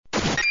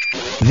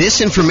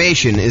This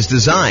information is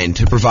designed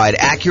to provide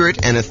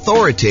accurate and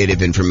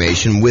authoritative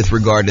information with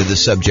regard to the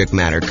subject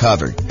matter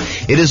covered.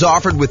 It is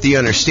offered with the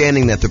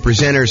understanding that the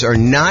presenters are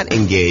not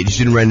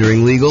engaged in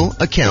rendering legal,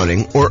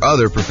 accounting, or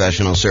other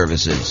professional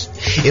services.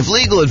 If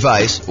legal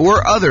advice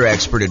or other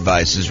expert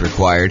advice is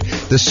required,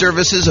 the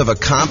services of a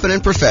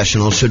competent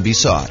professional should be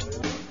sought.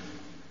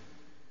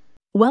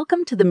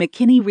 Welcome to the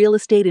McKinney Real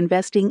Estate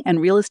Investing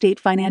and Real Estate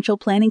Financial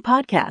Planning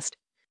Podcast.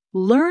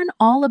 Learn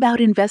all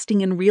about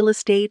investing in real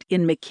estate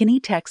in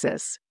McKinney,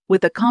 Texas,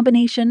 with a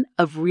combination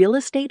of real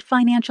estate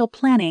financial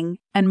planning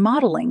and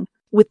modeling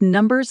with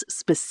numbers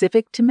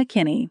specific to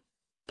McKinney,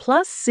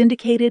 plus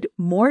syndicated,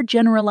 more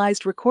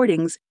generalized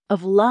recordings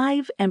of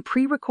live and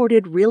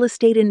pre-recorded real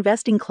estate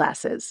investing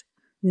classes,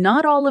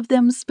 not all of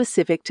them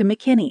specific to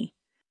McKinney.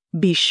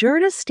 Be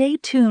sure to stay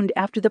tuned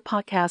after the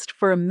podcast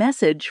for a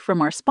message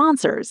from our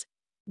sponsors.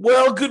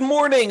 Well, good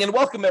morning and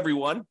welcome,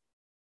 everyone.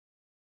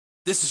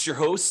 This is your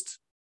host,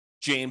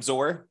 James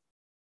Orr,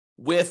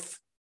 with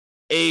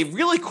a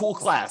really cool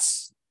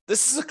class.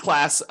 This is a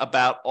class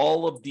about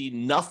all of the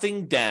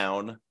nothing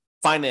down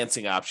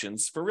financing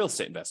options for real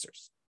estate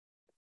investors.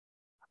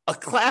 A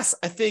class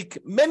I think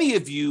many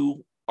of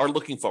you are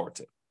looking forward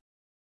to.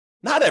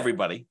 Not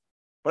everybody,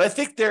 but I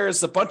think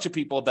there's a bunch of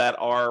people that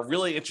are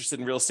really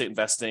interested in real estate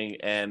investing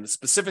and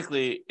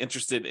specifically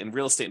interested in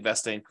real estate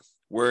investing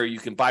where you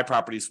can buy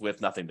properties with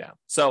nothing down.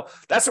 So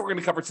that's what we're going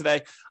to cover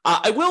today.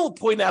 I will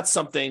point out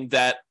something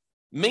that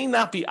may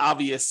not be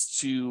obvious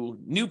to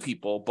new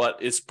people,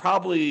 but is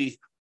probably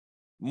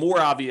more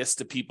obvious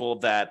to people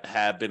that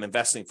have been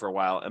investing for a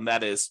while. And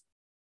that is,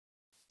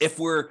 if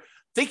we're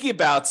thinking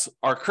about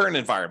our current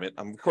environment,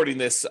 I'm recording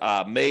this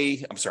March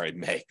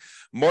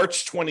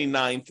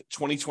 29th,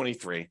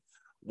 2023,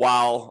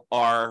 while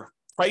our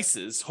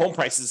prices, home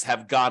prices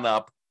have gone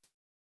up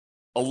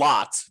a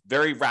lot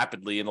very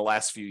rapidly in the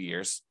last few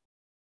years.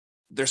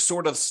 They're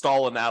sort of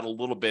stalling out a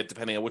little bit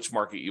depending on which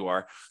market you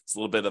are. It's a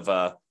little bit of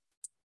a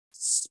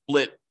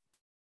split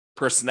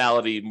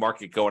personality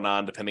market going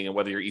on depending on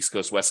whether you're East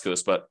Coast, West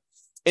Coast. But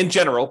in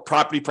general,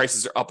 property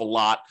prices are up a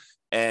lot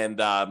and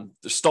they're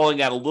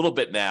stalling out a little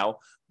bit now,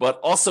 but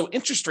also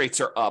interest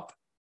rates are up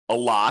a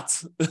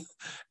lot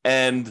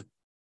and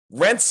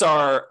rents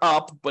are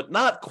up, but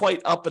not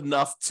quite up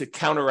enough to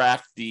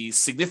counteract the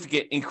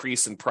significant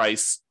increase in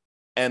price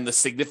and the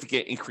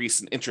significant increase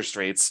in interest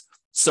rates.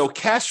 So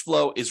cash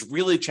flow is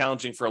really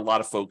challenging for a lot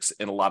of folks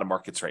in a lot of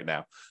markets right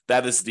now.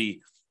 That is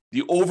the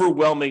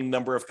overwhelming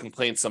number of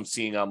complaints I'm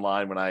seeing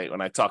online when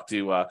I talk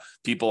to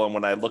people and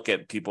when I look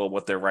at people,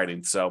 what they're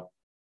writing. So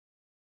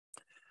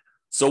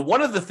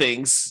one of the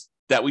things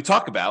that we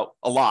talk about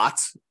a lot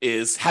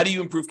is, how do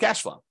you improve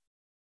cash flow?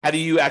 How do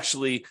you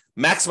actually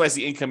maximize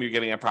the income you're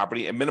getting on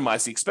property and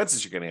minimize the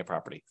expenses you're getting on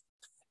property?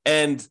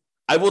 And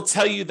I will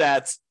tell you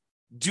that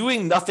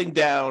doing nothing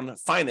down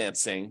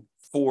financing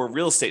for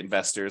real estate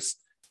investors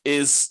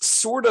is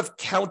sort of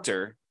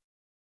counter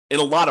in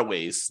a lot of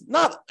ways,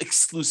 not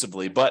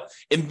exclusively, but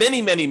in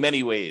many, many,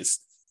 many ways.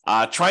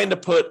 Trying to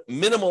put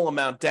minimal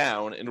amount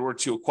down in order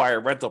to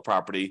acquire rental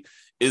property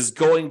is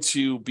going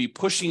to be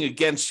pushing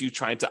against you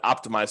trying to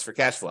optimize for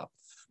cash flow.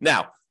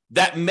 Now,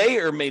 that may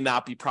or may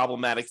not be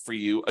problematic for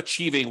you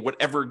achieving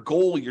whatever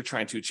goal you're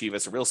trying to achieve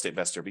as a real estate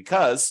investor,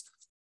 because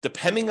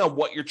depending on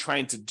what you're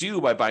trying to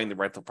do by buying the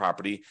rental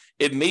property,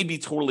 it may be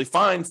totally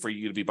fine for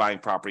you to be buying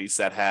properties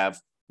that have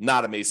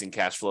not amazing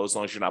cash flow as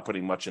long as you're not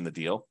putting much in the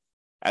deal,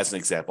 as an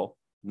example.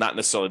 Not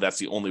necessarily that's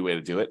the only way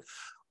to do it.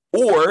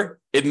 Or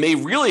it may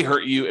really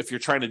hurt you if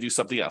you're trying to do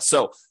something else.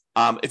 So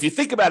if you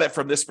think about it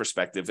from this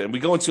perspective, and we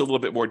go into a little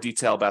bit more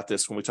detail about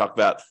this when we talk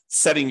about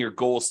setting your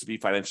goals to be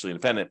financially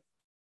independent,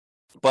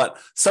 but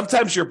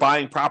sometimes you're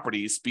buying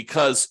properties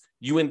because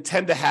you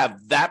intend to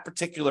have that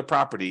particular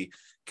property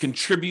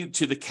contribute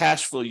to the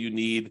cash flow you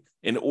need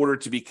in order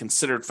to be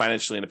considered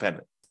financially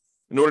independent.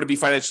 In order to be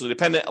financially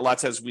independent, a lot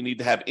of times we need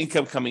to have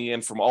income coming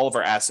in from all of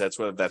our assets,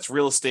 whether that's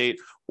real estate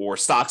or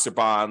stocks or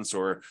bonds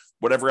or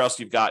whatever else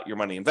you've got your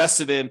money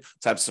invested in,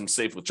 to have some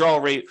safe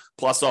withdrawal rate,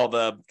 plus all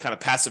the kind of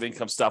passive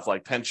income stuff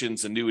like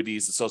pensions,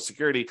 annuities, and Social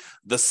Security.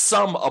 The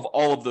sum of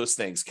all of those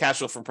things, cash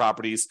flow from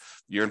properties,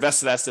 your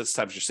invested assets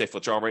times your safe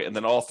withdrawal rate, and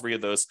then all three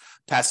of those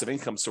passive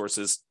income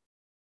sources,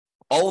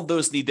 all of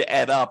those need to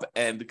add up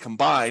and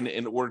combine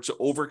in order to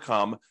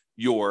overcome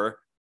your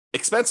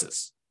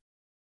expenses.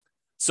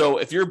 So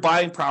if you're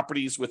buying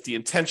properties with the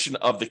intention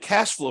of the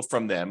cash flow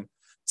from them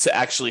to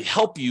actually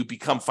help you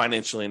become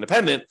financially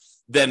independent,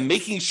 then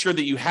making sure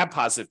that you have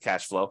positive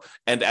cash flow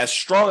and as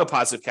strong a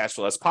positive cash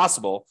flow as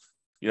possible,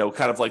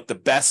 kind of like the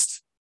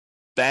best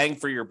bang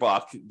for your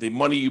buck, the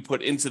money you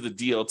put into the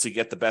deal to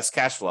get the best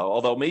cash flow.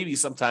 Although maybe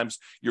sometimes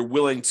you're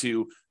willing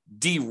to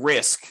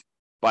de-risk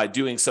by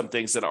doing some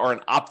things that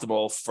aren't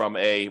optimal from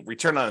a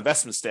return on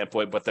investment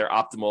standpoint, but they're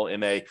optimal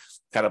in a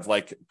kind of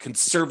like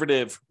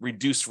conservative,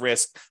 reduced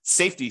risk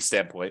safety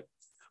standpoint.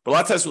 But a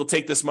lot of times we'll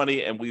take this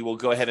money and we will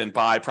go ahead and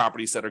buy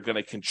properties that are going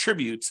to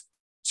contribute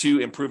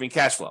to improving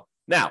cash flow.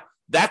 Now,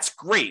 that's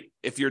great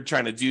if you're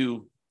trying to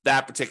do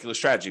that particular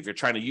strategy, if you're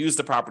trying to use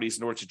the properties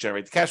in order to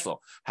generate the cash flow.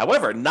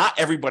 However, not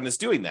everyone is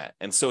doing that.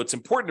 And so it's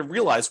important to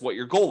realize what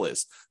your goal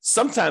is.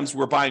 Sometimes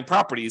we're buying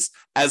properties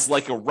as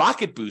like a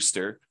rocket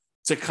booster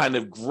to kind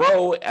of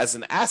grow as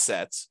an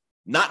asset,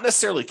 not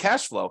necessarily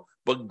cash flow,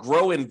 but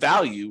grow in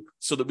value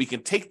so that we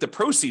can take the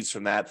proceeds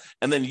from that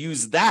and then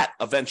use that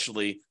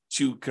eventually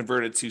to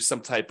convert it to some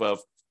type of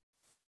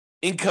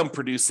income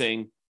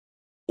producing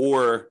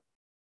or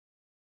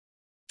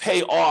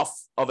pay off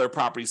other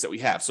properties that we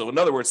have. So in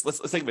other words, let's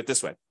think of it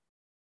this way.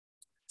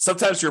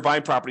 Sometimes you're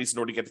buying properties in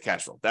order to get the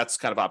cash flow. That's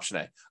kind of option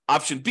A.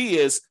 Option B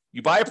is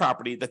you buy a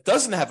property that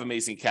doesn't have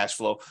amazing cash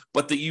flow,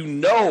 but that you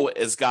know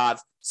has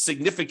got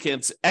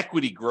significant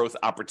equity growth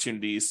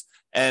opportunities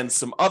and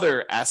some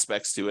other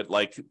aspects to it,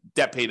 like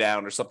debt pay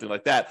down or something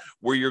like that,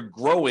 where you're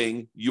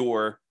growing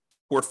your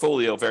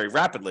portfolio very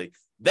rapidly.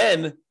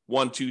 Then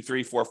 1, 2,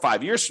 3, 4,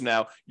 5 years from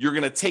now, you're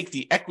going to take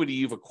the equity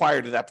you've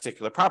acquired in that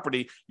particular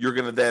property. You're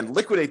going to then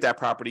liquidate that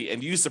property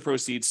and use the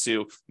proceeds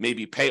to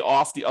maybe pay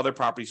off the other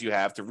properties you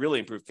have to really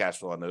improve cash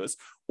flow on those.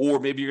 Or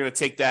maybe you're going to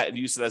take that and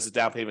use it as a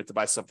down payment to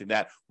buy something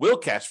that will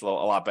cash flow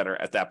a lot better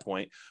at that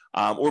point.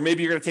 Or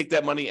maybe you're going to take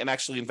that money and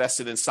actually invest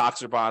it in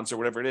stocks or bonds or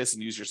whatever it is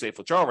and use your safe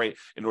withdrawal rate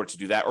in order to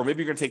do that. Or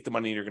maybe you're going to take the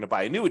money and you're going to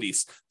buy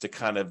annuities to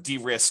kind of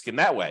de-risk in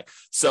that way.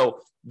 So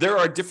there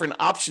are different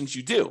options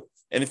you do.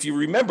 And if you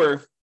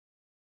remember,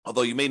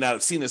 although you may not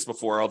have seen this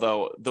before,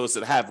 although those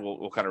that have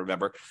will kind of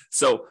remember.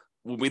 So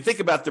when we think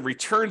about the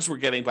returns we're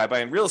getting by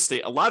buying real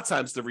estate, a lot of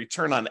times the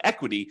return on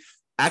equity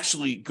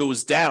actually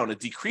goes down. It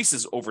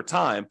decreases over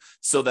time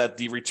so that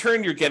the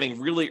return you're getting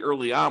really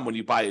early on when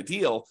you buy a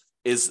deal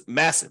is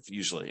massive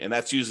usually. And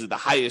that's usually the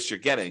highest you're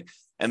getting.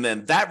 And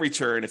then that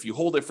return, if you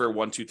hold it for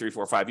 1, 2, 3,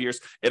 4, 5 years,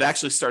 it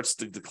actually starts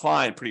to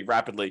decline pretty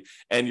rapidly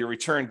and your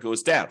return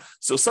goes down.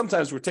 So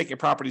sometimes we're taking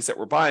properties that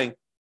we're buying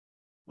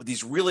with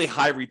these really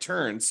high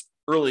returns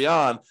early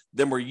on,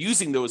 then we're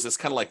using those as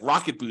kind of like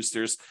rocket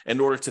boosters in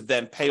order to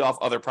then pay off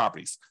other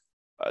properties.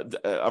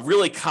 A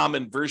really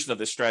common version of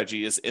this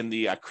strategy is in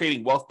the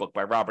Creating Wealth book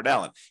by Robert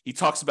Allen. He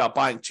talks about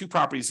buying 2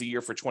 properties a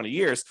year for 20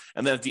 years,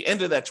 and then at the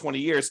end of that 20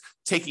 years,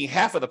 taking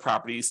half of the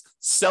properties,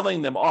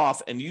 selling them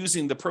off, and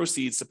using the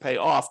proceeds to pay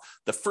off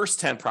the first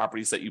 10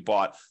 properties that you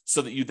bought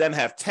so that you then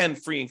have 10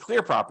 free and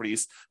clear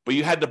properties, but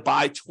you had to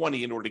buy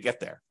 20 in order to get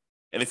there.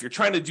 And if you're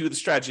trying to do the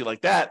strategy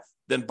like that,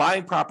 then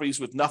buying properties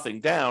with nothing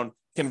down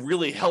can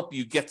really help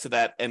you get to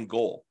that end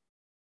goal.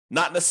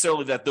 Not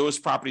necessarily that those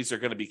properties are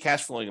going to be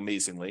cash flowing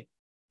amazingly,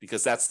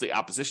 because that's the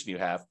opposition you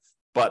have,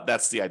 but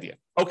that's the idea.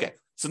 Okay,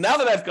 so now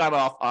that I've gone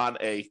off on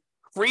a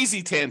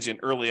crazy tangent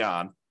early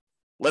on,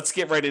 let's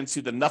get right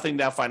into the nothing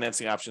down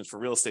financing options for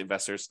real estate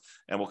investors,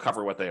 and we'll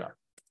cover what they are.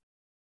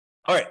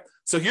 All right,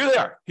 so here they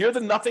are. Here are the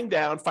nothing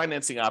down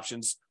financing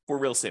options for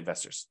real estate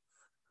investors.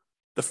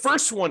 The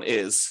first one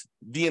is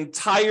the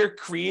entire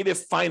creative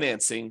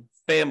financing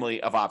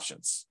family of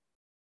options.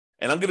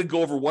 And I'm going to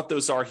go over what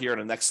those are here in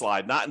the next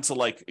slide, not into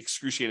like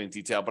excruciating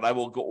detail, but I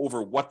will go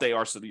over what they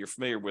are so that you're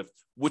familiar with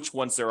which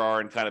ones there are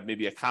and kind of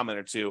maybe a comment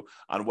or two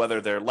on whether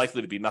they're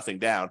likely to be nothing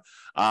down.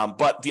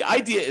 But the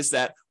idea is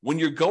that when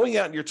you're going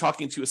out and you're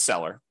talking to a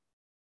seller,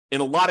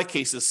 in a lot of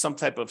cases, some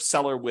type of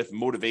seller with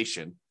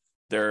motivation,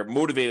 they're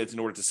motivated in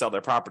order to sell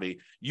their property,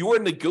 you are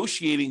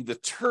negotiating the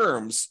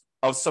terms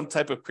of some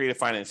type of creative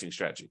financing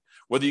strategy.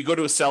 Whether you go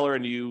to a seller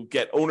and you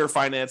get owner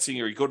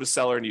financing, or you go to a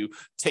seller and you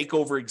take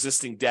over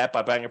existing debt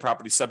by buying a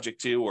property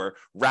subject to or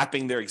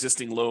wrapping their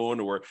existing loan,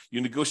 or you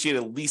negotiate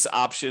a lease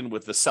option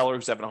with the seller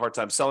who's having a hard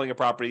time selling a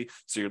property,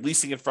 so you're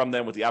leasing it from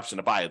them with the option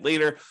to buy it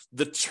later.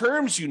 The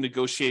terms you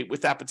negotiate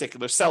with that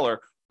particular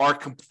seller are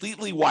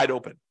completely wide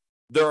open.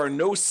 There are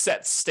no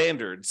set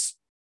standards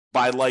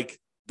by like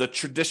the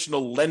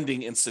traditional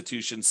lending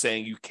institutions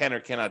saying you can or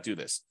cannot do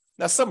this.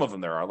 Now, some of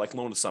them there are, like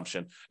loan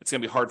assumption. It's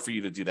going to be hard for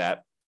you to do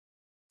that.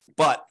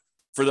 But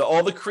for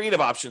all the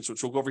creative options,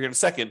 which we'll go over here in a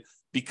second,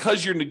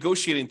 because you're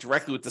negotiating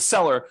directly with the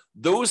seller,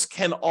 those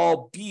can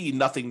all be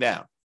nothing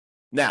down.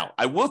 Now,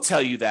 I will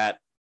tell you that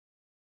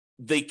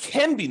they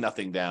can be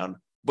nothing down,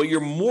 but you're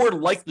more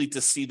likely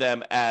to see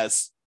them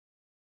as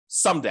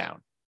some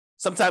down.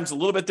 Sometimes a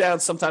little bit down,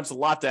 sometimes a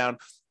lot down.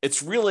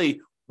 It's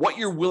really what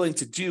you're willing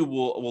to do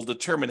will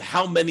determine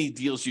how many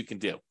deals you can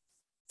do.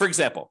 For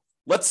example,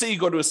 let's say you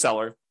go to a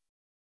seller,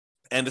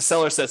 and the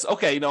seller says,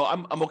 okay,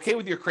 I'm okay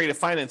with your creative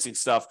financing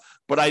stuff,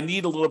 but I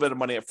need a little bit of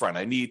money up front.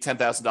 I need $10,000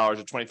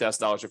 or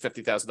 $20,000 or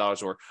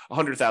 $50,000 or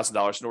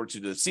 $100,000 in order to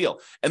do this deal.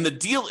 And the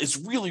deal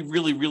is really,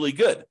 really, really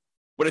good.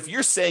 But if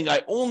you're saying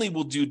I only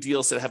will do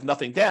deals that have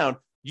nothing down,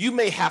 you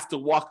may have to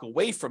walk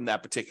away from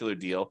that particular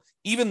deal,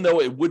 even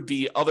though it would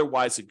be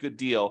otherwise a good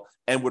deal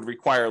and would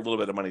require a little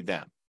bit of money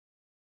down.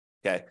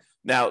 Okay.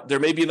 Now, there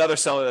may be another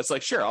seller that's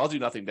like, sure, I'll do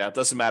nothing down. It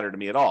doesn't matter to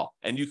me at all.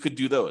 And you could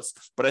do those.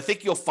 But I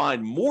think you'll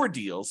find more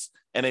deals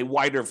and a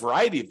wider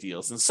variety of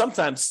deals. And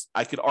sometimes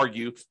I could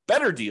argue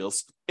better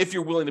deals if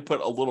you're willing to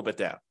put a little bit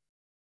down.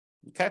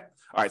 Okay.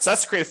 All right. So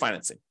that's creative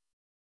financing.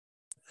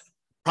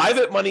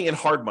 Private money and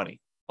hard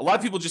money. A lot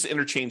of people just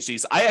interchange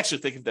these. I actually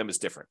think of them as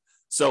different.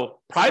 So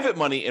private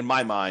money, in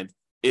my mind,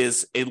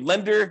 is a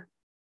lender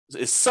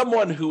is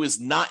someone who is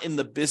not in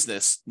the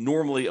business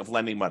normally of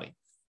lending money.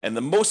 And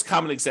the most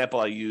common example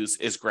I use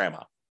is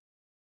grandma.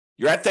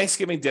 You're at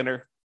Thanksgiving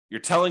dinner.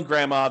 You're telling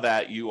grandma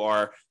that you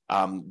are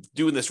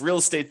doing this real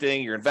estate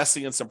thing. You're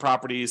investing in some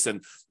properties,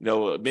 and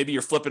maybe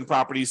you're flipping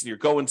properties, and you're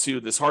going to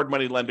this hard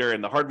money lender,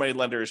 and the hard money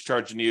lender is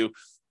charging you,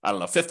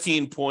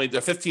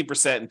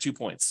 15% and 2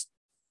 points.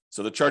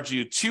 So they're charging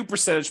you 2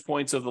 percentage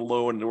points of the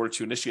loan in order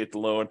to initiate the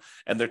loan,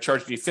 and they're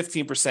charging you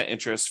 15%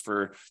 interest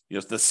for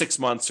the 6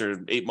 months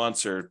or 8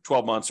 months or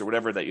 12 months or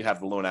whatever that you have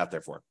the loan out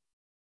there for.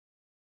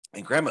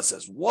 And grandma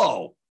says,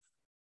 "Whoa,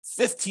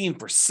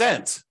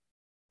 15%.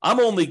 I'm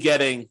only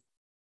getting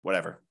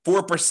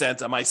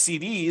 4% on my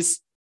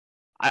CDs.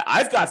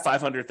 I've got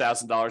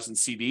 $500,000 in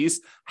CDs.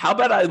 How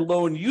about I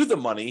loan you the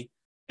money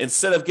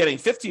instead of getting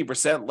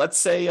 15%? Let's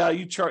say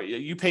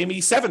you pay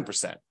me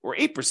 7% or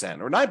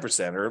 8% or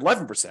 9% or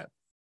 11%."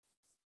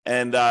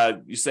 And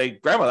you say,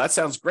 "Grandma, that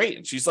sounds great."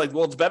 And she's like,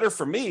 "Well, it's better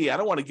for me. I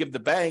don't want to give the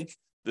bank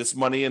this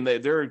money, and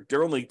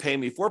they're only paying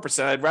me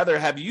 4%. I'd rather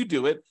have you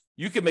do it.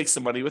 You can make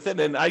some money with it,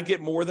 and I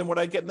get more than what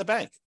I get in the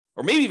bank."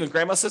 Or maybe even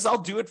grandma says, "I'll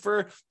do it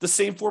for the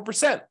same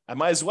 4%. I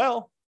might as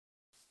well."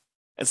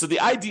 And so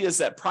the idea is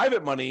that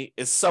private money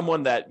is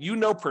someone that you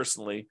know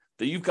personally,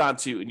 that you've gone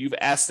to, and you've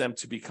asked them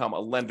to become a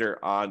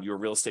lender on your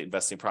real estate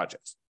investing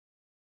projects.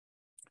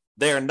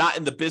 They are not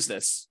in the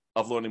business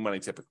of loaning money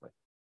typically.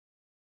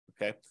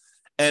 Okay.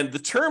 And the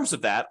terms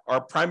of that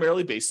are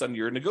primarily based on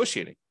your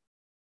negotiating.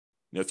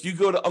 If you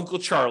go to Uncle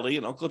Charlie,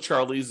 and Uncle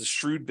Charlie is a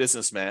shrewd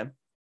businessman,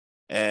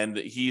 and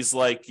he's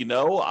like,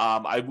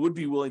 I would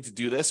be willing to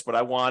do this, but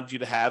I want you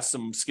to have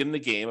some skin in the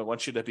game. I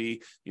want you to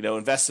be,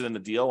 invested in the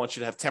deal. I want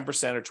you to have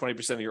 10% or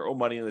 20% of your own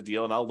money in the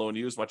deal, and I'll loan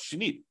you as much as you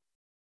need.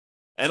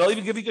 And I'll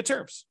even give you good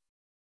terms.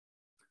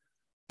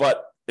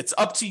 But it's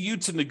up to you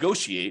to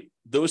negotiate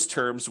those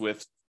terms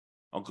with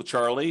Uncle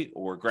Charlie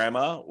or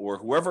grandma or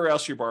whoever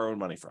else you're borrowing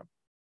money from.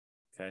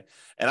 Okay.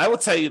 And I will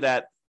tell you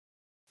that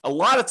a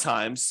lot of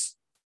times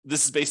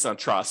this is based on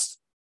trust.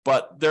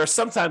 But there are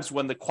sometimes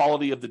when the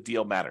quality of the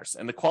deal matters,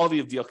 and the quality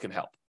of deal can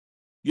help.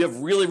 You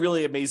have really,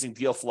 really amazing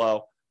deal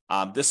flow.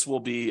 This will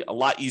be a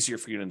lot easier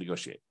for you to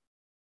negotiate.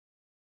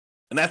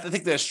 And I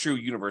think that's true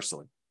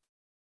universally,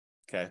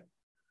 okay,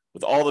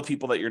 with all the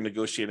people that you're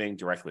negotiating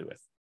directly with.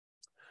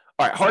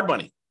 All right, hard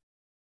money.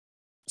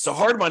 So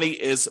hard money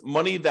is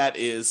money that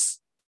is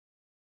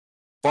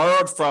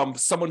borrowed from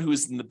someone who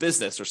is in the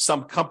business, or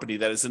some company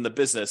that is in the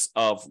business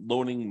of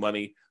loaning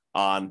money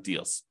on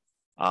deals.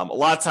 A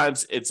lot of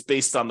times it's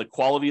based on the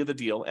quality of the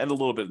deal and a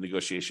little bit of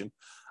negotiation.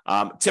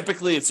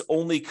 Typically, it's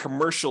only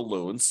commercial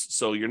loans,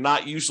 so you're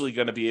not usually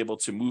going to be able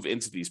to move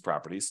into these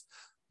properties.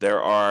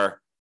 There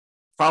are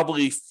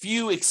probably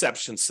few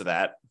exceptions to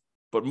that,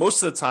 but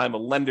most of the time, a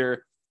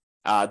lender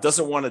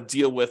doesn't want to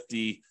deal with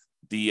the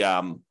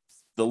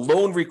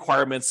loan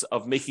requirements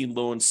of making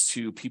loans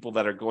to people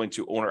that are going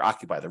to own or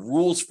occupy. The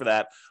rules for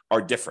that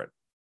are different,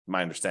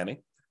 my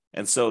understanding,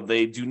 and so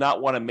they do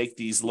not want to make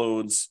these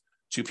loans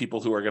to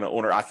people who are going to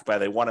own or occupy.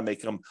 They want to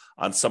make them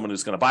on someone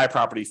who's going to buy a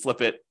property,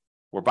 flip it,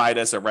 or buy it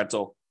as a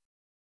rental,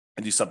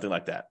 and do something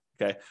like that.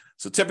 Okay.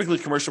 So typically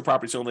commercial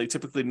properties only,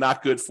 typically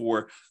not good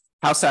for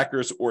house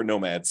hackers or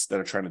nomads that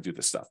are trying to do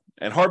this stuff.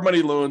 And hard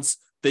money loans,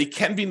 they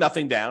can be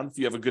nothing down if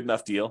you have a good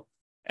enough deal,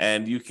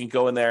 and you can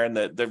go in there, and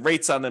the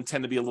rates on them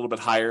tend to be a little bit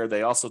higher.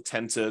 They also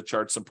tend to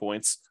charge some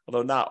points,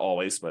 although not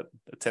always, but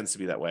it tends to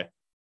be that way.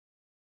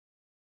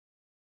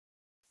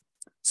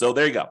 So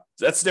there you go.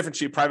 That's the difference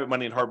between private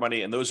money and hard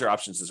money, and those are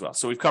options as well.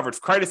 So we've covered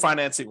credit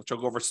financing, which I'll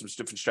go over some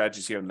different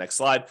strategies here in the next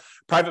slide.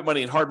 Private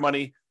money and hard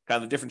money,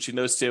 kind of the difference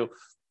between those two.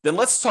 Then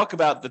let's talk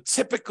about the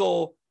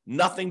typical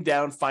nothing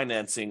down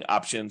financing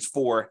options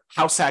for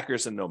house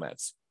hackers and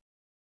nomads.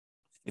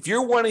 If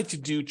you're wanting to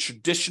do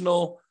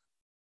traditional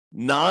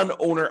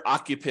non-owner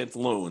occupant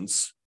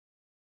loans,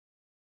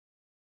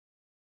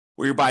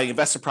 where you're buying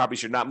investment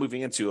properties, you're not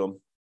moving into them,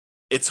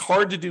 it's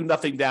hard to do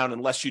nothing down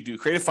unless you do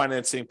creative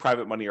financing,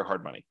 private money, or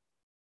hard money.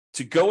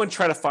 To go and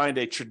try to find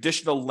a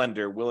traditional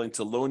lender willing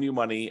to loan you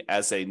money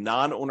as a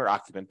non-owner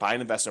occupant, buy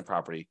an investment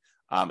property,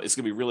 is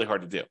going to be really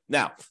hard to do.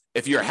 Now,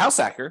 if you're a house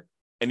hacker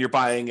and you're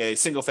buying a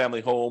single family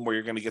home where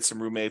you're going to get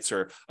some roommates,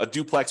 or a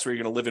duplex where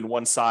you're going to live in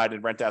one side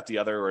and rent out the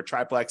other, or a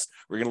triplex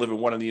where you're going to live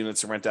in one of the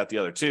units and rent out the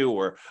other two,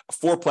 or a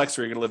fourplex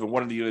where you're going to live in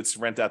one of the units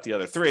and rent out the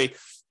other three.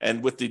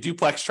 And with the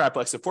duplex,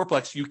 triplex, and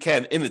fourplex, you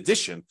can, in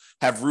addition,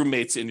 have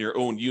roommates in your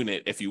own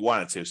unit if you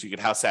wanted to. So you can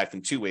house hack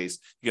in two ways.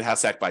 You can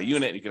house hack by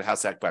unit, and you can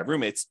house hack by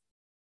roommates.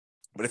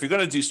 But if you're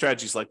going to do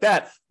strategies like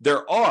that,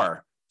 there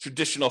are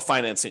traditional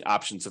financing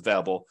options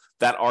available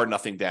that are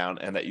nothing down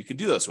and that you can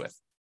do those with.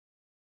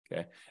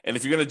 Okay. And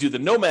if you're going to do the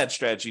nomad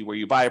strategy, where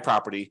you buy a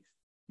property,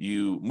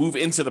 you move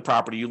into the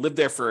property, you live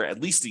there for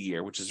at least a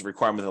year, which is a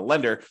requirement of the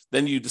lender,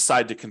 then you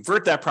decide to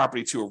convert that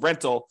property to a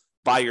rental,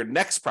 buy your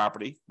next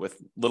property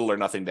with little or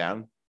nothing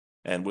down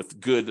and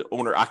with good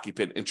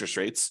owner-occupant interest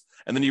rates.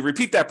 And then you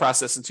repeat that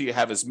process until you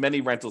have as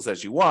many rentals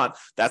as you want.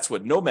 That's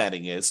what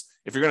nomading is.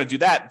 If you're going to do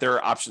that, there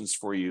are options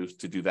for you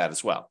to do that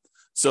as well.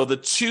 So the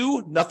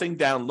two nothing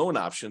down loan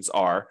options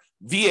are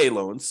VA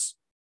loans,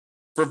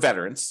 for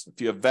veterans.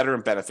 If you have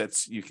veteran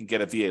benefits, you can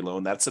get a VA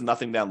loan. That's a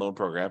nothing down loan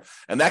program.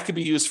 And that could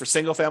be used for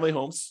single family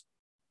homes.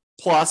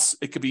 Plus,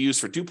 it could be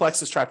used for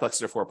duplexes,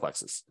 triplexes, or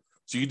fourplexes.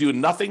 So you do a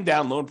nothing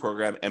down loan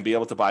program and be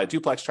able to buy a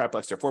duplex,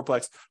 triplex, or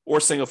fourplex,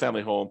 or single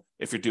family home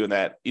if you're doing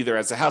that either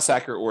as a house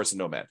hacker or as a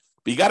nomad.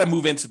 But you got to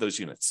move into those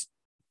units.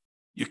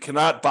 You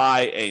cannot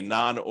buy a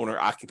non-owner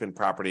occupant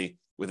property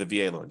with a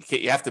VA loan.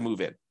 You have to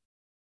move in.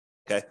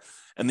 Okay.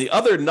 And the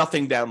other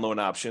nothing down loan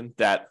option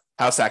that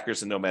house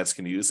hackers and nomads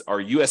can use are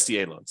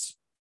USDA loans.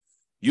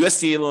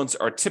 USDA loans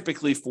are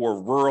typically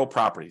for rural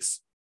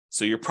properties.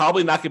 So you're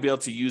probably not going to be able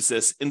to use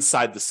this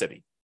inside the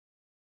city.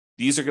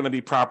 These are going to be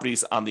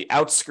properties on the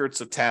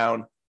outskirts of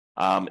town,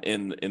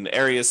 in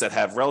areas that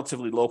have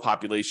relatively low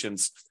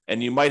populations,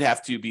 and you might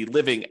have to be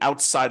living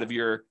outside of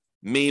your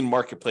main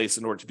marketplace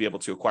in order to be able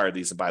to acquire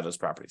these and buy those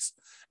properties.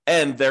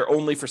 And they're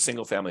only for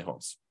single family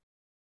homes.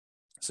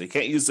 So you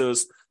can't use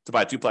those to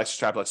buy duplex,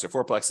 triplex, or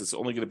fourplex. It's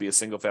only going to be a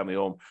single family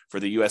home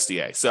for the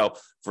USDA. So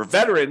for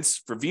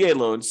veterans, for VA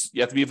loans,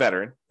 you have to be a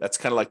veteran. That's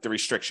kind of like the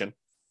restriction.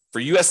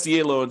 For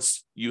USDA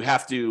loans, you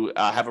have to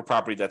have a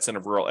property that's in a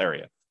rural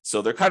area.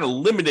 So they're kind of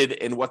limited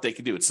in what they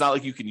can do. It's not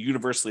like you can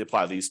universally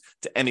apply these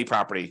to any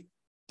property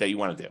that you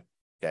want to do.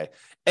 Okay.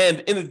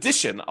 And in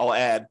addition, I'll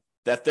add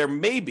that there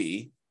may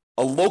be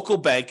a local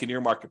bank in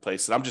your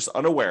marketplace that I'm just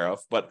unaware of,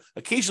 but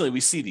occasionally we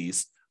see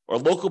these, or a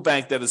local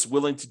bank that is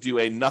willing to do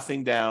a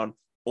nothing down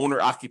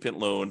owner occupant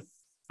loan.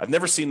 I've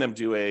never seen them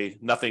do a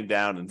nothing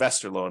down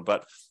investor loan,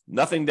 but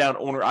nothing down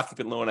owner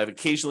occupant loan. I've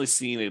occasionally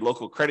seen a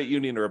local credit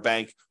union or a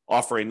bank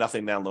offer a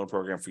nothing down loan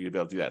program for you to be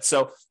able to do that.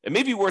 So it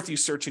may be worth you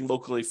searching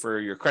locally for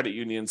your credit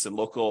unions and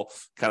local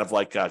kind of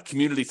like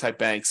community type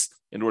banks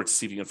in order to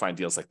see if you can find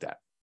deals like that.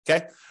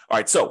 Okay. All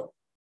right. So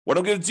what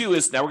I'm going to do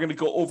is now we're going to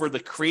go over the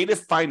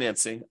creative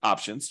financing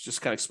options,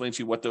 just kind of explain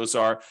to you what those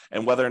are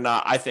and whether or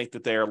not I think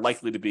that they are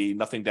likely to be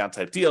nothing down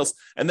type deals.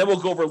 And then we'll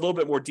go over a little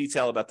bit more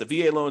detail about the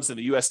VA loans and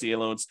the USDA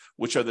loans,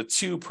 which are the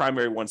two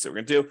primary ones that we're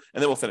going to do.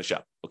 And then we'll finish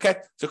up. Okay.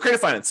 So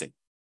creative financing.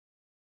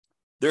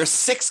 There are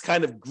 6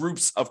 kind of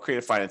groups of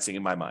creative financing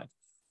in my mind.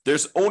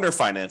 There's owner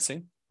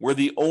financing, where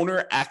the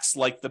owner acts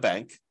like the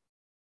bank.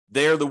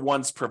 They're the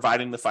ones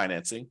providing the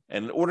financing.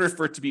 And in order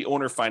for it to be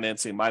owner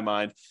financing, in my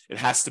mind, it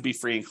has to be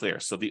free and clear.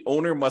 So the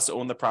owner must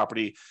own the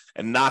property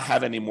and not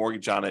have any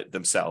mortgage on it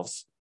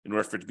themselves in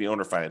order for it to be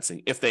owner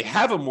financing. If they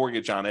have a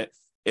mortgage on it,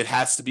 it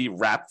has to be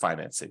wrap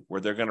financing, where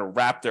they're going to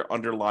wrap their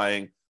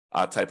underlying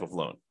type of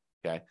loan.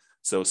 Okay.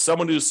 So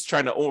someone who's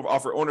trying to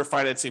offer owner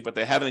financing, but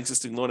they have an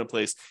existing loan in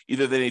place,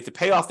 either they need to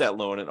pay off that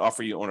loan and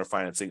offer you owner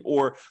financing,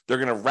 or they're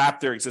going to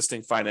wrap their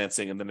existing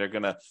financing and then they're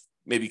going to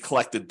maybe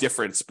collect the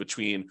difference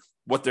between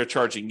what they're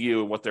charging you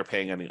and what they're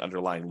paying on the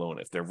underlying loan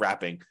if they're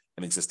wrapping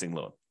an existing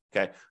loan.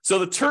 Okay. So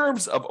the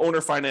terms of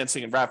owner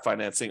financing and wrap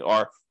financing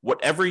are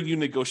whatever you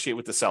negotiate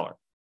with the seller.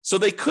 So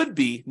they could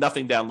be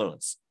nothing down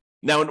loans.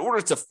 Now, in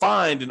order to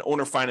find an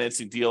owner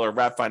financing deal or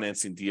wrap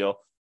financing deal,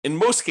 in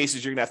most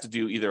cases, you're going to have to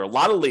do either a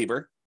lot of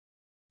labor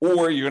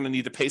or you're going to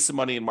need to pay some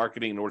money in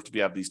marketing in order to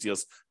have these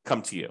deals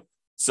come to you.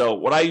 So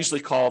what I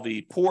usually call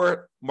the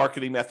poor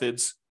marketing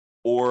methods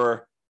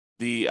or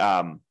the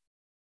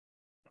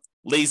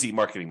lazy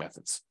marketing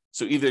methods.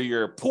 So either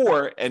you're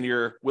poor and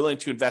you're willing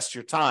to invest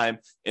your time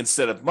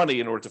instead of money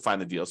in order to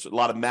find the deals. So a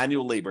lot of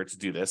manual labor to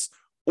do this,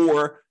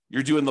 or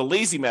you're doing the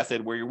lazy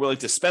method where you're willing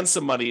to spend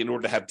some money in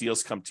order to have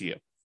deals come to you.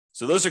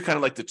 So those are kind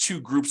of like the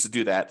two groups to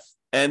do that.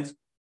 And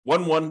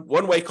one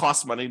way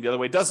costs money and the other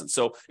way doesn't.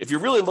 So if you're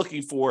really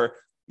looking for,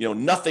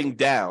 nothing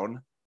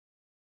down,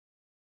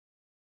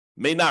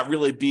 may not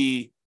really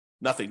be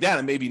nothing down.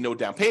 It may be no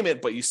down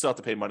payment, but you still have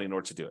to pay money in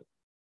order to do it.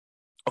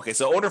 Okay,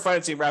 so owner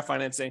financing, wrap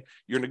financing,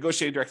 you're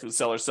negotiating directly with the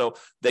seller. So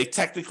they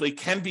technically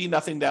can be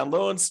nothing down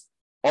loans,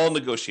 all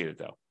negotiated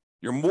though.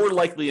 You're more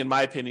likely, in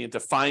my opinion, to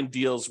find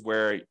deals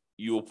where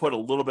you will put a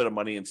little bit of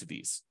money into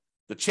these.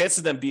 The chance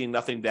of them being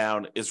nothing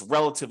down is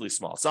relatively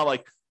small. It's not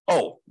like,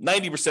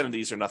 90% of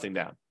these are nothing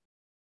down.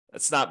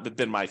 That's not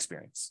been my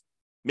experience.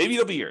 Maybe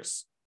it'll be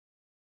yours.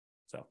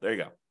 So there you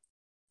go. All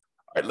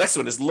right, next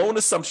one is loan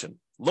assumption.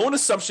 Loan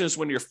assumption is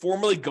when you're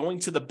formally going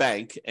to the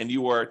bank and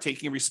you are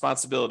taking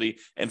responsibility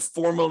and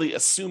formally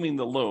assuming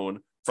the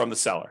loan from the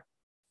seller.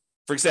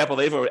 For example,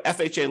 they have an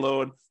FHA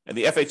loan and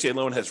the FHA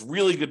loan has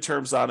really good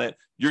terms on it.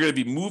 You're going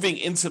to be moving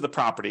into the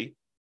property.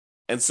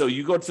 And so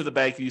you go to the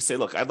bank and you say,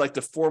 look, I'd like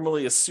to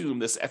formally assume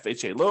this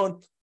FHA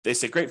loan. They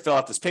say, great, fill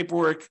out this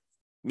paperwork.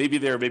 Maybe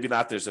there, maybe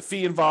not. There's a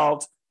fee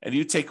involved. And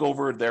you take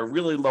over their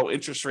really low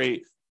interest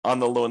rate on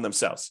the loan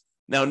themselves.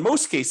 Now, in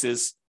most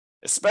cases,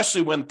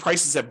 especially when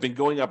prices have been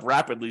going up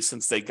rapidly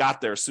since they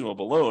got their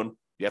assumable loan,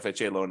 the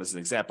FHA loan is an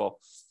example,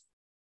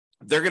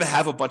 they're going to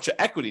have a bunch of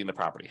equity in the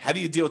property. How do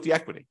you deal with the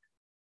equity?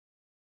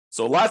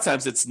 So a lot of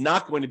times it's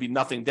not going to be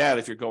nothing down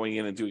if you're going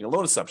in and doing a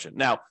loan assumption.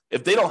 Now,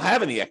 if they don't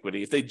have any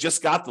equity, if they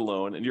just got the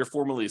loan and you're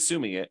formally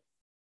assuming it,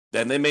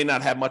 then they may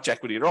not have much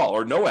equity at all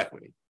or no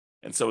equity.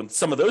 And so in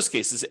some of those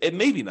cases, it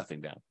may be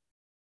nothing down.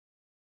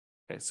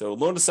 Okay, so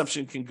loan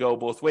assumption can go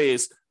both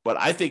ways, but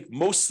I think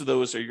most of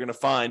those are you're going to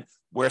find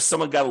where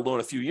someone got a loan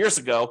a few years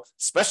ago,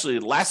 especially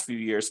the last few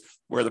years,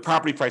 where the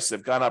property prices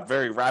have gone up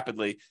very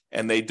rapidly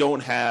and they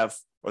don't have,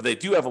 or they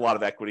do have a lot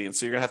of equity. And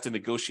so you're going to have to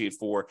negotiate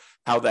for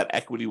how that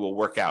equity will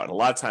work out. And a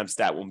lot of times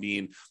that will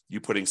mean you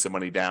putting some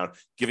money down,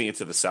 giving it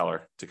to the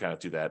seller to kind of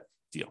do that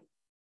deal.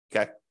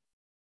 Okay.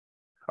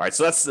 All right.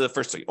 So that's the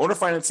first thing: owner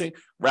financing,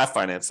 RAF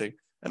financing,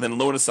 and then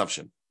loan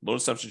assumption. Loan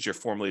assumption is you're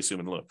formally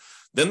assuming the loan.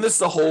 Then there's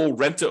the whole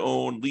rent to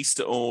own,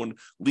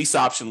 lease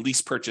option,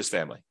 lease purchase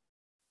family,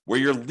 where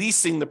you're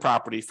leasing the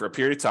property for a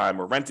period of time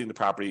or renting the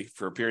property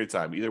for a period of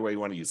time, either way you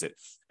want to use it.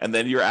 And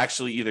then you're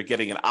actually either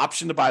getting an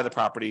option to buy the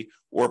property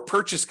or a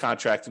purchase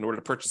contract in order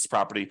to purchase the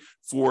property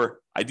for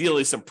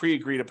ideally some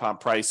pre-agreed upon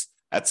price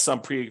at some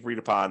pre-agreed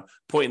upon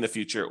point in the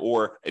future,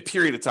 or a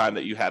period of time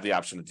that you have the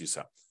option to do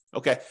so.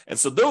 Okay. And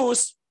so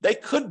those, they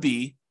could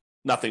be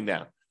nothing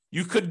down.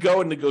 You could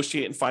go and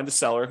negotiate and find a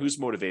seller who's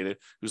motivated,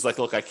 who's like,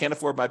 look, I can't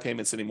afford my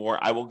payments anymore.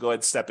 I will go ahead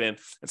and step in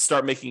and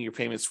start making your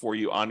payments for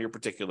you on your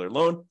particular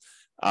loan.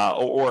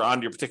 Or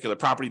on your particular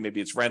property, maybe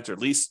it's rent or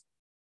lease.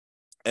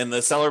 And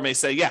the seller may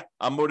say, yeah,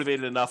 I'm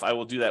motivated enough. I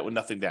will do that with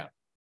nothing down.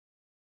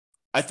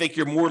 I think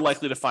you're more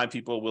likely to find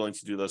people willing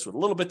to do those with a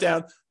little bit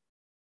down,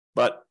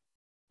 but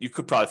you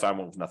could probably find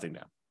one with nothing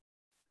down.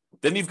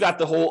 Then you've got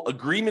the whole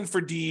agreement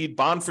for deed,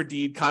 bond for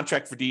deed,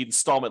 contract for deed,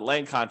 installment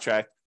land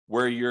contract,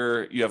 where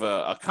you have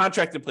a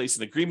contract in place,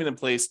 an agreement in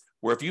place,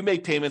 where if you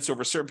make payments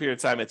over a certain period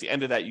of time, at the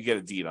end of that, you get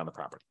a deed on the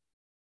property.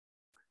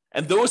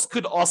 And those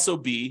could also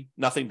be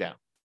nothing down.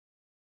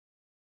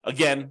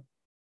 Again,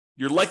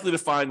 you're likely to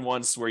find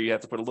ones where you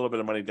have to put a little bit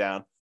of money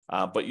down,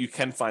 but you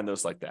can find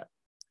those like that.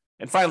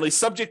 And finally,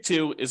 subject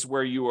to is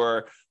where you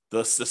are,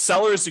 the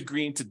seller is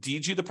agreeing to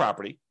deed you the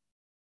property,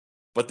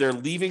 but they're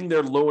leaving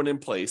their loan in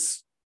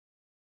place,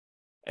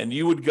 and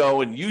you would go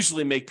and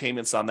usually make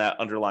payments on that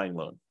underlying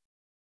loan.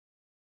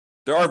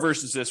 There are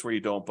versions of this where you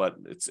don't, but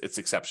it's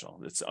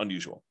exceptional. It's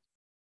unusual.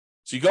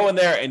 So you go in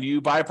there and you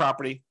buy a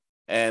property,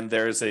 and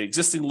there's an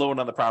existing loan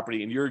on the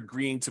property, and you're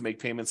agreeing to make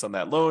payments on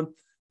that loan.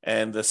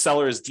 And the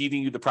seller is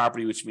deeding you the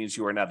property, which means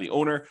you are now the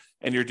owner,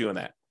 and you're doing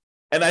that.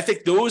 And I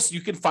think those,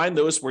 you can find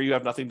those where you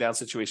have nothing down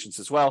situations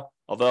as well.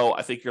 Although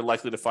I think you're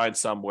likely to find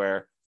some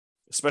where,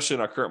 especially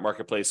in our current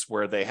marketplace,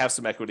 where they have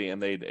some equity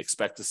and they'd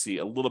expect to see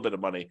a little bit of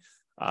money.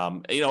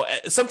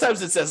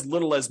 Sometimes it's as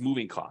little as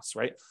moving costs,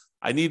 right?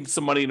 I need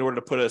some money in order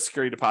to put a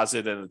security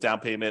deposit and a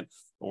down payment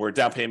or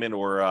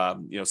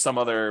some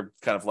other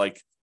kind of like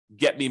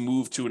get me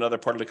moved to another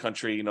part of the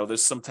country.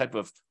 There's some type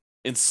of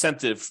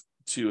incentive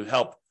to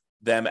help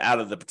them out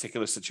of the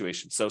particular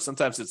situation. So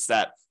sometimes it's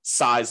that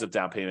size of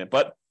down payment,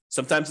 but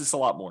sometimes it's a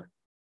lot more,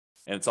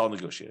 and it's all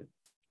negotiated.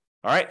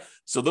 All right.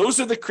 So those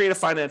are the creative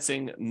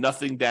financing,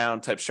 nothing down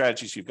type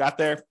strategies you've got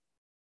there.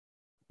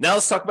 Now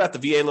let's talk about the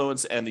VA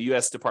loans and the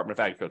U.S. Department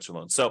of Agriculture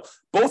loans. So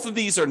both of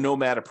these are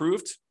Nomad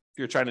approved. If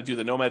you're trying to do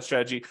the Nomad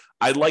strategy,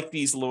 I like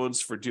these loans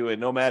for doing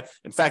Nomad.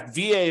 In fact,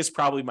 VA is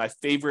probably my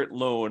favorite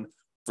loan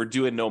for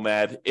doing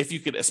Nomad,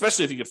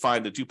 especially if you could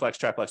find the duplex,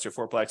 triplex, or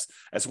fourplex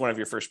as one of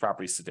your first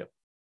properties to do.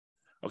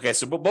 Okay,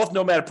 so both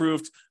Nomad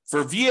approved.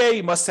 For VA,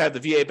 you must have the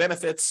VA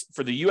benefits.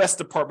 For the U.S.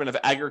 Department of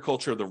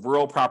Agriculture, the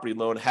rural property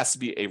loan has to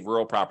be a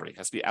rural property,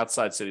 has to be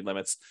outside city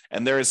limits.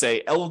 And there is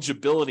a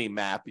eligibility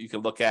map you can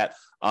look at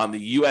on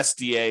the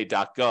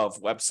USDA.gov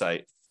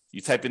website.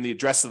 You type in the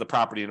address of the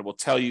property and it will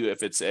tell you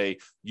if it's a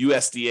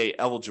USDA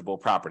eligible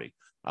property.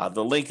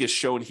 The link is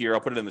shown here.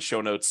 I'll put it in the show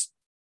notes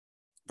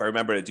if I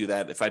remember to do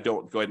that. If I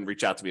don't, go ahead and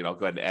reach out to me and I'll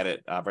go ahead and add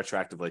it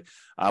retroactively.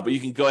 But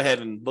you can go ahead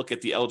and look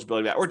at the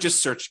eligibility map or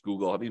just search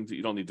Google. I mean,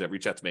 you don't need to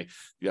reach out to me.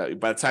 Yeah,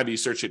 by the time you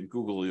search it in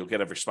Google, you'll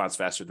get a response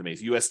faster than me.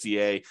 It's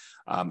USDA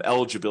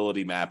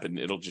eligibility map, and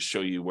it'll just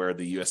show you where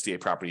the USDA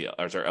property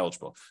are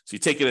eligible. So you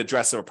take an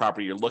address of a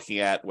property you're looking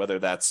at, whether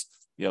that's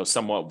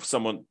some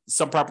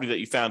property that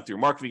you found through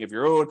marketing of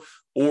your own,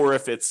 or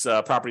if it's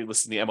property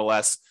listed in the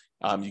MLS,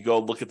 you go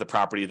look at the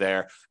property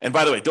there. And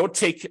by the way, don't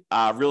take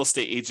real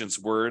estate agents'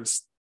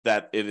 words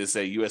that it is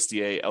a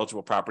USDA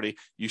eligible property.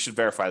 You should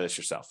verify this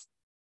yourself.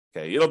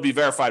 Okay, it'll be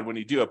verified when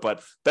you do it,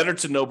 but better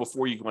to know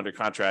before you go under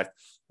contract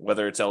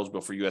whether it's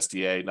eligible for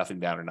USDA, nothing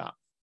down or not.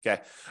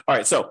 Okay. All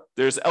right. So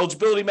there's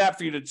eligibility map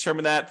for you to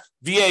determine that.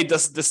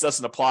 This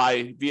doesn't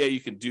apply. VA, you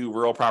can do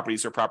rural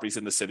properties or properties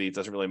in the city. It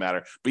doesn't really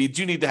matter. But you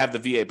do need to have the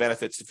VA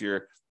benefits if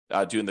you're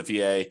doing the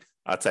VA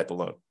type of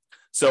loan.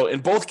 So in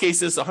both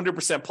cases,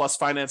 100% plus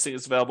financing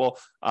is available.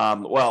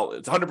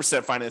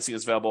 100% financing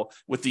is available.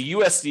 With the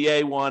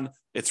USDA one,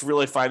 it's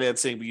really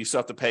financing, but you still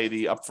have to pay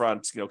the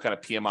upfront, kind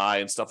of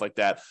PMI and stuff like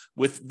that.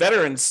 With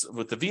veterans,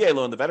 with the VA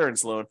loan, the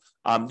veterans loan,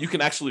 you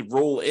can actually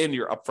roll in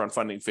your upfront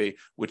funding fee,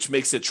 which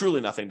makes it truly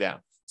nothing down.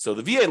 So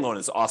the VA loan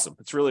is awesome.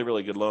 It's really,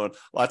 really good loan.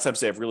 A lot of times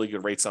they have really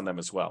good rates on them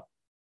as well.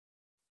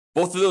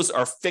 Both of those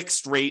are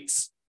fixed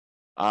rates.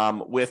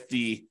 With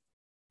the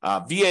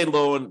VA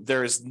loan,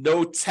 there is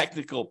no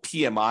technical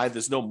PMI.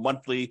 There's no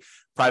monthly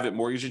private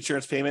mortgage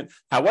insurance payment.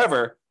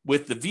 However,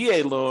 With the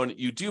VA loan,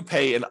 you do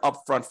pay an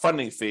upfront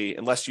funding fee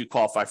unless you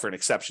qualify for an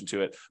exception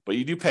to it, but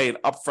you do pay an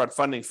upfront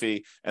funding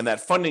fee, and that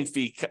funding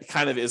fee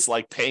kind of is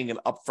like paying an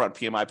upfront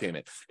PMI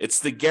payment. It's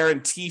the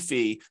guarantee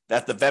fee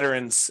that the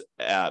Veterans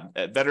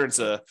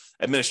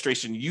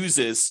Administration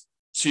uses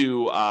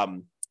to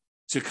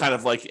kind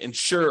of like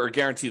insure or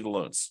guarantee the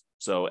loans.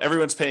 So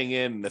everyone's paying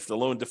in, and if the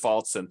loan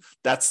defaults, and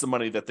that's the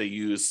money that they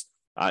use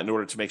in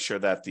order to make sure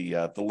that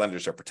the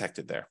lenders are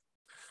protected there.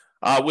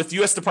 With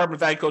U.S.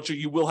 Department of Agriculture,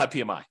 you will have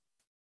PMI.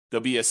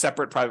 There'll be a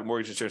separate private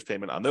mortgage insurance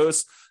payment on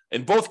those.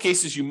 In both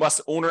cases, you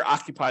must own or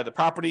occupy the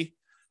property.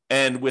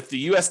 And with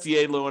the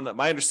USDA loan,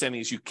 my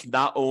understanding is you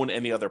cannot own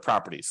any other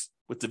properties.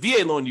 With the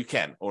VA loan, you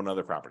can own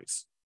other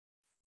properties.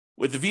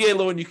 With the VA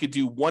loan, you could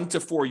do 1 to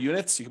 4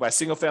 units. You can buy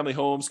single-family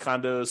homes,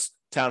 condos,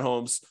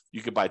 townhomes.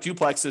 You could buy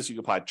duplexes. You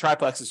could buy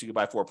triplexes. You could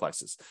buy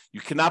fourplexes.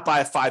 You cannot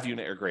buy a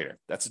 5-unit or greater.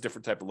 That's a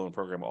different type of loan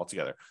program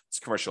altogether. It's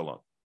a commercial loan.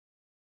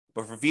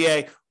 But for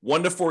VA,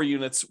 1 to 4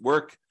 units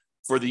work.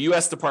 For the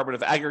U.S. Department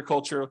of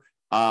Agriculture,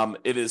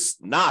 it is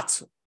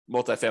not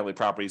multifamily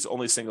properties,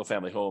 only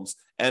single-family homes.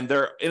 And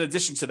in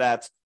addition to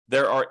that,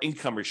 there are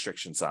income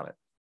restrictions on it.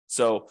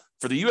 So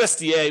for the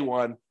USDA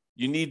one,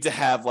 you need to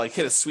have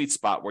hit a sweet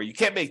spot where you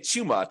can't make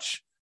too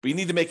much, but you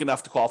need to make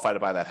enough to qualify to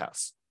buy that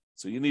house.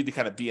 So you need to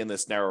kind of be in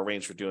this narrow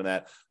range for doing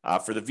that.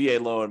 For the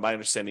VA loan, my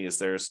understanding is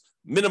there's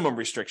minimum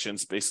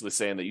restrictions, basically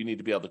saying that you need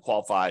to be able to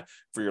qualify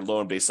for your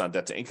loan based on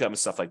debt to income and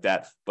stuff like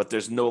that. But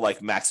there's no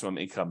maximum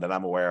income that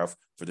I'm aware of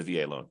for the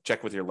VA loan.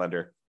 Check with your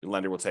lender. Your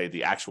lender will tell you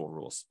the actual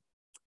rules.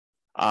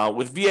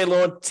 With VA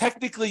loan,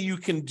 technically you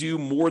can do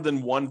more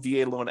than one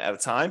VA loan at a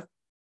time.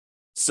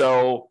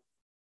 So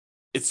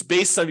it's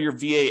based on your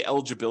VA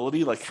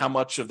eligibility, like how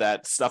much of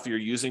that stuff you're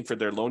using for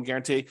their loan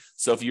guarantee.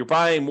 So if you're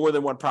buying more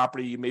than one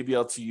property, you may be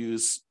able to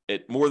use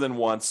it more than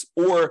once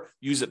or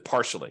use it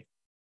partially.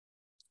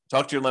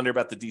 Talk to your lender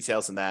about the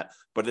details in that,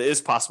 but it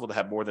is possible to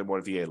have more than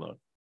one VA loan.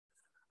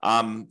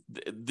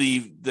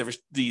 The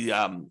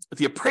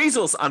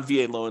appraisals on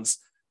VA loans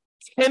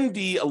can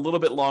be a little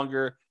bit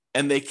longer,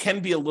 and they can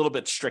be a little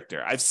bit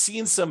stricter. I've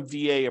seen some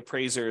VA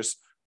appraisers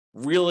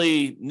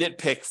really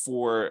nitpick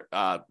for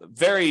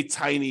very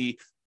tiny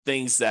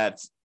things that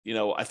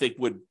I think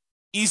would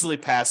easily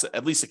pass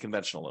at least a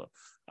conventional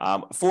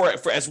loan.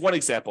 For as one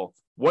example,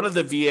 one of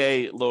the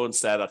VA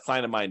loans that a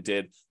client of mine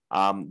did,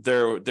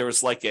 there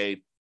was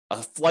a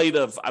flight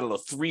of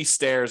 3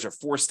 stairs or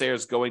 4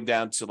 stairs going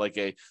down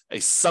to a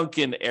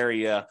sunken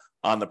area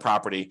on the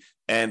property,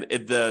 and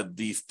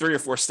the 3 or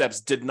 4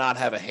 steps did not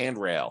have a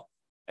handrail,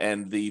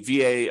 and the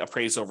VA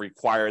appraisal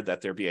required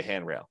that there be a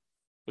handrail,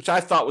 which I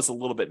thought was a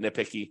little bit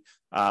nitpicky,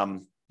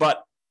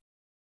 but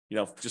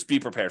just be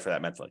prepared for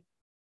that mentally.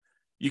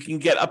 You can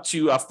get up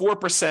to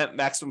 4%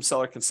 maximum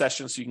seller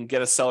concession, so you can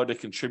get a seller to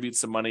contribute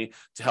some money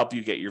to help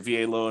you get your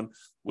VA loan.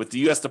 With the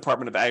U.S.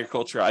 Department of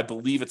Agriculture, I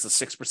believe it's a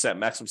 6%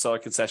 maximum seller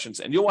concessions,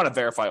 and you'll want to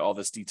verify all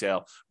this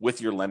detail with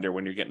your lender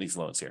when you're getting these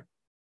loans here.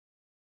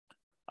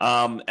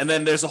 And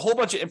then there's a whole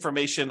bunch of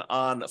information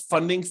on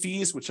funding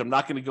fees, which I'm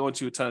not going to go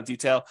into a ton of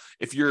detail.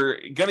 If you're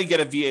going to get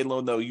a VA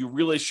loan, though, you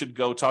really should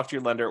go talk to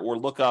your lender or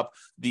look up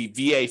the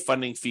VA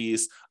funding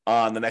fees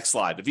on the next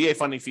slide. The VA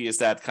funding fee is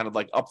that kind of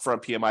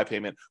upfront PMI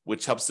payment,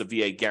 which helps the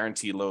VA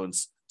guarantee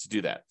loans to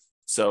do that.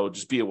 So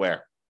just be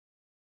aware.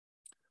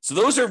 So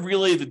those are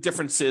really the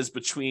differences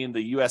between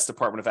the U.S.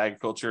 Department of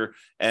Agriculture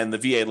and the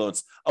VA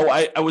loans. Oh,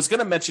 I was going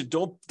to mention,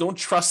 don't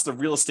trust the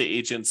real estate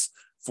agents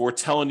for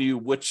telling you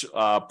which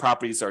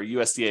properties are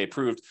USDA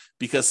approved,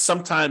 because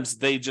sometimes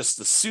they just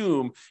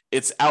assume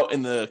it's out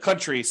in the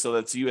country, so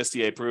that's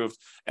USDA approved,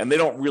 and they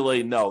don't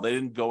really know. They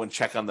didn't go and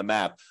check on the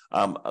map.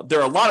 There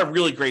are a lot of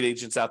really great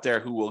agents out there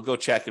who will go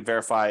check and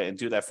verify and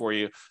do that for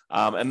you.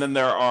 And then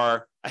there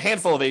are a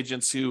handful of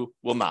agents who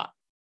will not.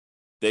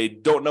 They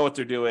don't know what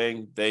they're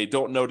doing. They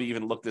don't know to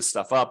even look this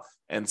stuff up.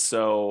 And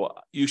so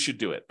you should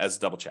do it as a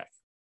double check.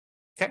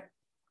 Okay.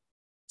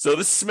 So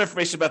this is some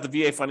information about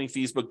the VA funding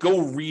fees, but go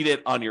read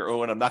it on your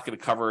own. I'm not going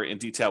to cover in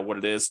detail what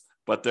it is,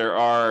 but there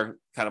are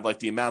kind of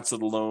the amounts of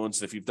the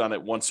loans, if you've done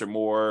it once or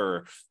more,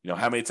 or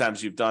how many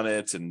times you've done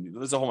it. And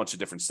there's a whole bunch of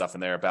different stuff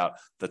in there about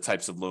the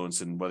types of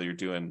loans and whether you're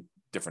doing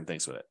different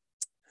things with it.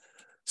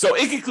 So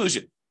in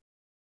conclusion,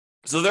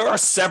 there are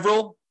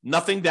several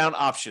nothing down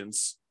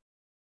options,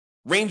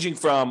 ranging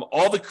from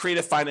all the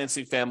creative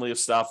financing family of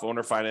stuff,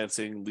 owner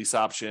financing, lease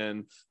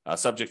option,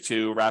 subject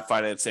to wrap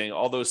financing,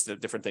 all those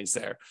different things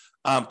there,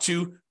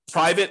 to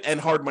private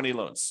and hard money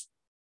loans.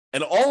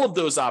 And all of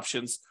those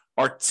options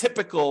are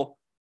typical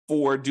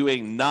for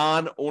doing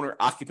non-owner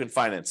occupant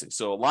financing.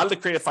 So a lot of the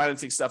creative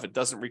financing stuff, it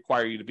doesn't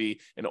require you to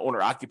be an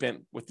owner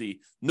occupant, with the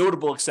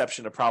notable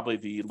exception of probably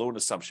the loan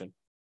assumption,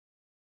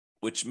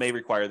 which may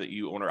require that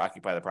you owner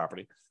occupy the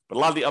property. But a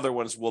lot of the other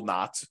ones will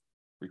not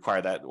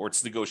require that, or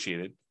it's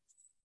negotiated.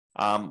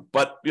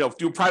 But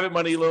do private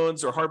money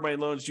loans or hard money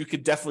loans, you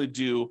could definitely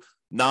do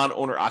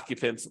non-owner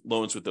occupant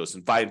loans with those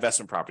and buy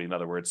investment property. In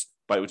other words,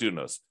 by doing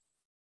those.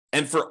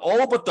 And for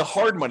all but the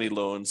hard money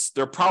loans,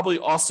 there are probably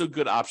also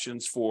good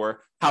options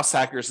for house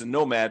hackers and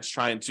nomads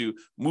trying to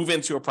move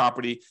into a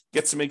property,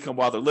 get some income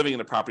while they're living in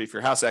the property if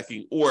you're house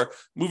hacking, or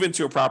move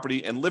into a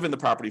property and live in the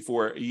property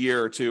for a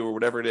year or two or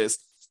whatever it is,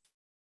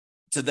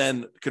 to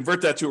then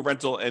convert that to a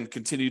rental and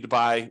continue to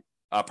buy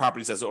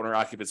properties as owner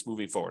occupants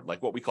moving forward,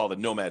 like what we call the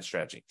nomad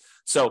strategy.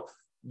 So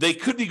they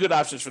could be good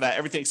options for that,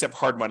 everything except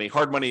hard money.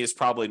 Hard money is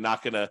probably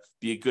not going to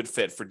be a good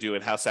fit for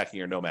doing house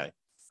hacking or nomading.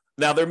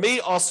 Now, there may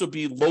also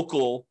be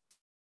local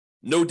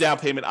no down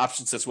payment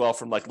options as well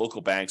from like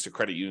local banks or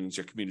credit unions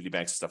or community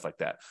banks and stuff like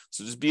that.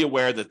 So just be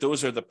aware that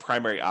those are the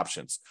primary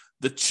options.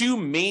 The two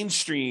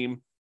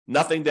mainstream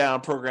nothing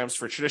down programs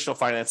for traditional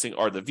financing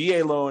are the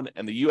VA loan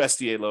and the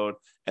USDA loan.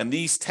 And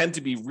these tend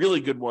to be really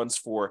good ones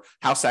for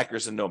house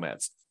hackers and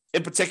nomads.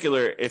 In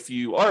particular, if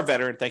you are a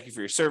veteran, thank you for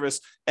your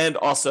service. And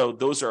also,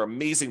 those are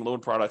amazing loan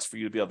products for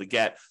you to be able to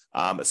get,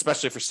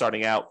 especially for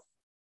starting out.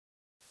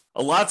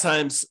 A lot of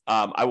times,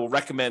 I will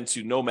recommend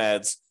to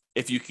nomads,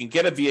 if you can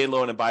get a VA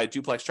loan and buy a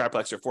duplex,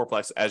 triplex, or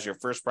fourplex as your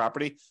first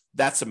property,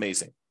 that's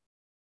amazing.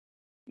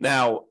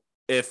 Now,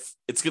 if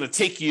it's going to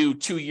take you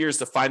 2 years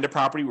to find a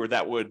property where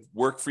that would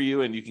work for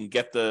you and you can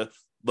get the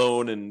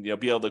loan and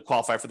be able to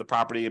qualify for the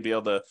property and be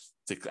able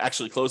to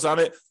actually close on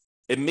it,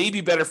 it may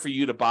be better for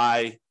you to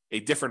buy a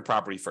different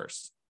property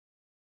first.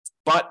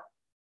 But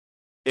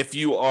if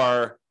you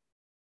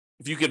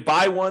could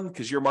buy one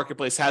because your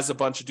marketplace has a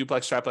bunch of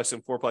duplex, triplex,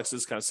 and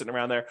fourplexes kind of sitting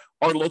around there,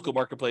 our local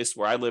marketplace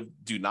where I live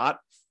do not.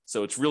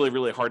 So it's really,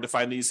 really hard to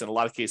find these. In a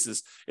lot of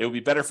cases, it would be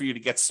better for you to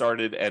get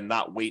started and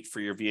not wait for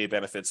your VA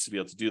benefits to be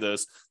able to do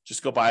those.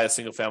 Just go buy a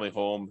single family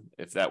home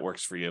if that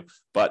works for you.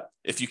 But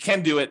if you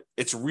can do it,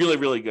 it's really,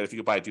 really good if you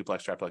can buy a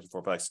duplex, triplex, and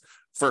fourplex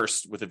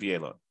first with a VA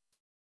loan.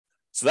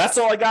 So that's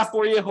all I got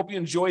for you. Hope you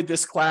enjoyed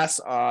this class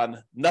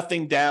on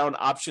nothing down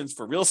options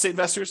for real estate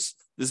investors.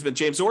 This has been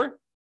James Orr.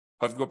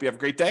 Hope you have a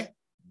great day.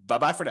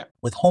 Bye-bye for now.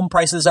 With home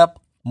prices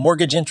up,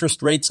 mortgage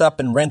interest rates up,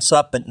 and rents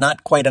up, but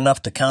not quite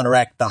enough to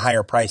counteract the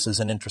higher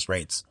prices and interest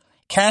rates,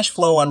 cash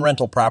flow on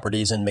rental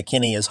properties in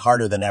McKinney is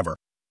harder than ever.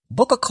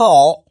 Book a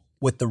call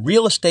with the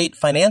Real Estate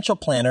Financial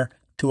Planner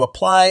to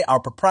apply our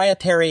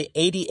proprietary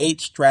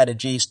 88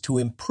 strategies to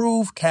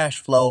improve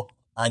cash flow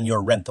on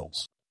your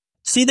rentals.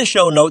 See the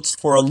show notes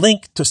for a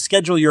link to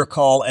schedule your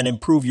call and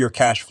improve your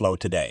cash flow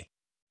today.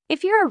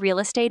 If you're a real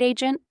estate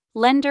agent,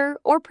 lender,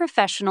 or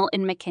professional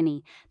in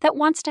McKinney that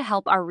wants to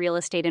help our real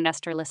estate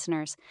investor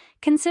listeners,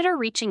 consider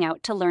reaching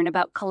out to learn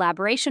about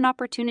collaboration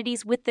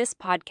opportunities with this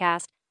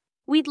podcast.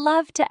 We'd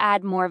love to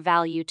add more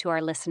value to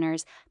our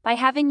listeners by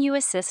having you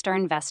assist our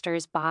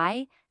investors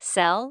buy,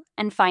 sell,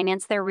 and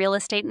finance their real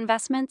estate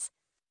investments.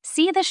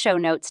 See the show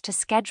notes to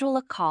schedule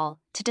a call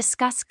to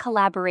discuss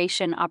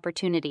collaboration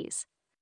opportunities.